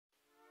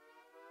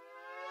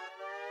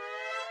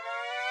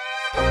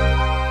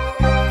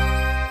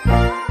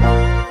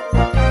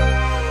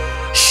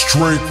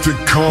Strength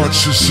and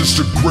conscience is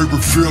the great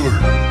revealer.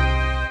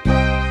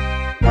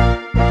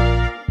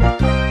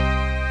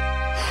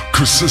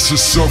 Consistent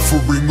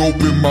suffering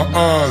opened my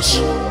eyes.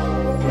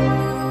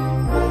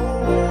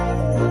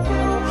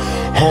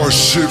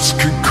 Hardships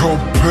can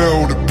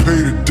compel to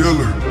pay the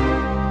dealer.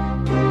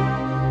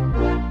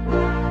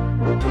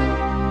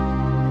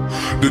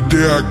 The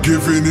day I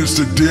give in is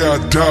the day I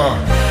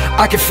die.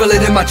 I can feel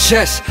it in my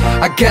chest,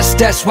 I guess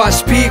that's why I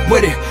speak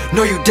with it.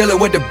 Know you dealing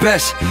with the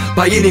best,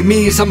 by any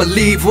means I'ma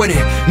leave with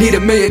it. Need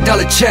 $1 million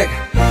check,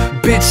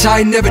 bitch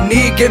I ain't never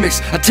need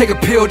gimmicks. I take a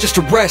pill just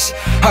to rest.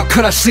 How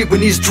could I sleep when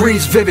these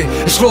dreams vivid?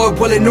 It's Lord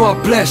willing, know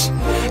I'm blessed.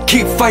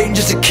 Keep fighting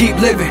just to keep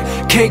living.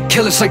 Can't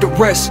kill us like the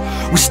rest.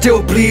 We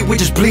still bleed, we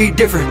just bleed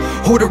different.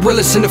 Who the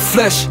realest in the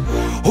flesh?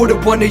 Who the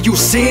one that you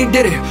seen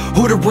did it?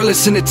 Who the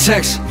realest in the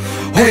text?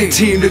 Who the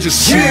team that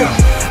just see it?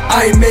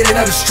 I ain't made it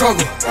out of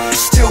struggle.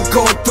 Still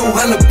going through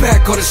hella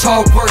back. All this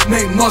hard work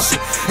make muscle.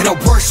 And I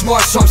work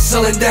smart so I'm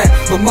selling that.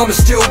 My mama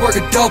still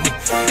working double.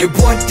 And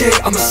one day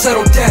I'ma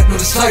settle that. No,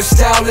 this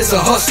lifestyle is a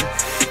hustle.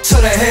 To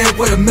the head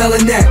with a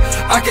melon at,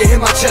 I can hear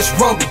my chest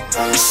rumble.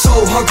 So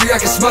hungry I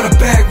can smell the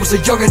bag. Was a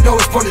youngin'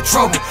 always born to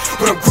trouble,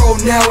 but I'm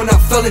grown now and I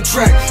fell in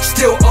track.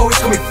 Still always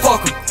gonna be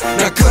fuckin'.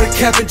 And I could've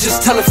kept it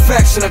just telling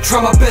facts. And I try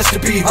my best to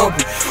be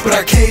humble, but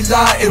I can't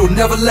lie, it'll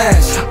never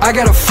last. I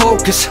gotta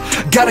focus,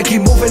 gotta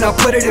keep moving, I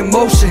put it in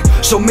motion.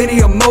 So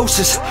many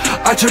emotions,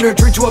 I turn a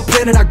dream to a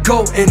pen and I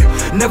go in.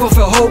 Never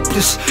felt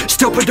hopeless,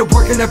 still put the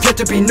work and I've yet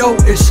to be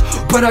noticed.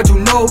 But I do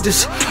know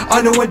this,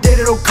 I know one day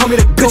that'll come in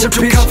a bitch. I'm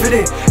too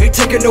confident, ain't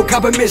taking no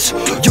compliments.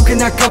 You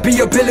cannot copy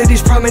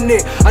abilities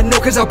prominent. I know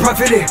cause I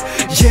profit it.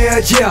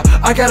 Yeah,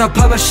 I gotta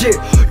pop my shit.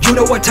 You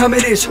know what time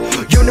it is.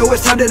 You know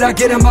it's time that I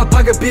get in my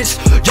pocket, bitch.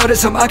 Y'all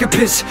just some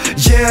occupants.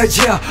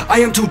 Yeah, I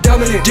am too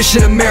dominant. This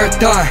shit a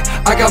marathon.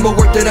 I got more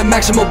work than a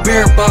maximum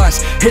bear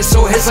bonds. Hits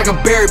like a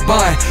buried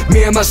bond.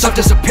 Me and myself,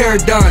 that's a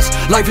paradigm.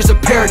 Life is a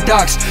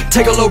paradox.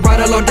 Take a low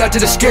ride along down to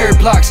the scary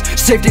blocks.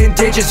 Safety and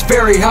danger's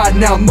very hot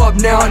now. I'm up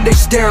now and they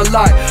stare a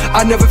lot.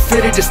 I never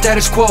fitted the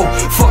status quo.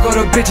 Fuck all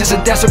them bitches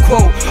and that's a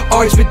quote.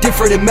 Always been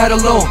different and mad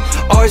alone.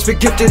 Always been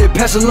gifted and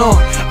passed along.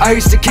 I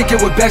used to kick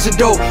it with bags of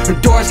dope. When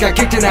doors got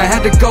kicked and I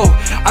had to go.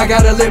 I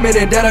got a limit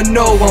and that I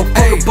know. I'm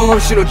fucking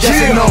bones, you know that's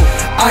a no.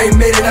 I ain't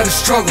made it out of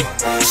struggle.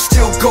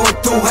 Still going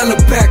through hella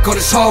back. All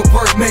this hard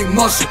work make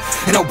muscle.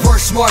 And I work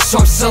smart so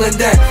I'm selling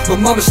that. My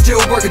mama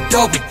still working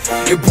double.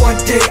 And one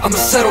day I'ma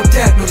settle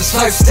that. No, this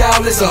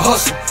lifestyle is a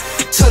hustle.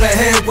 To the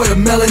head with a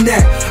melon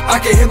at, I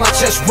can hear my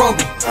chest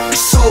rumble.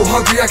 So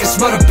hungry I can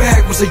smell the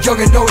bag. Was a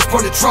youngin' always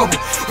born to trouble,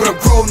 but I'm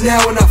grown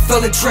now and I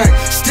fell in track.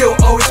 Still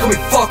always gonna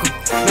be fuckin'.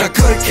 And I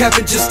could've kept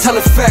it just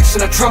telling facts.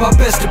 And I try my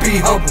best to be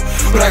humble,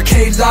 but I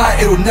can't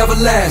lie, it'll never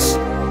last.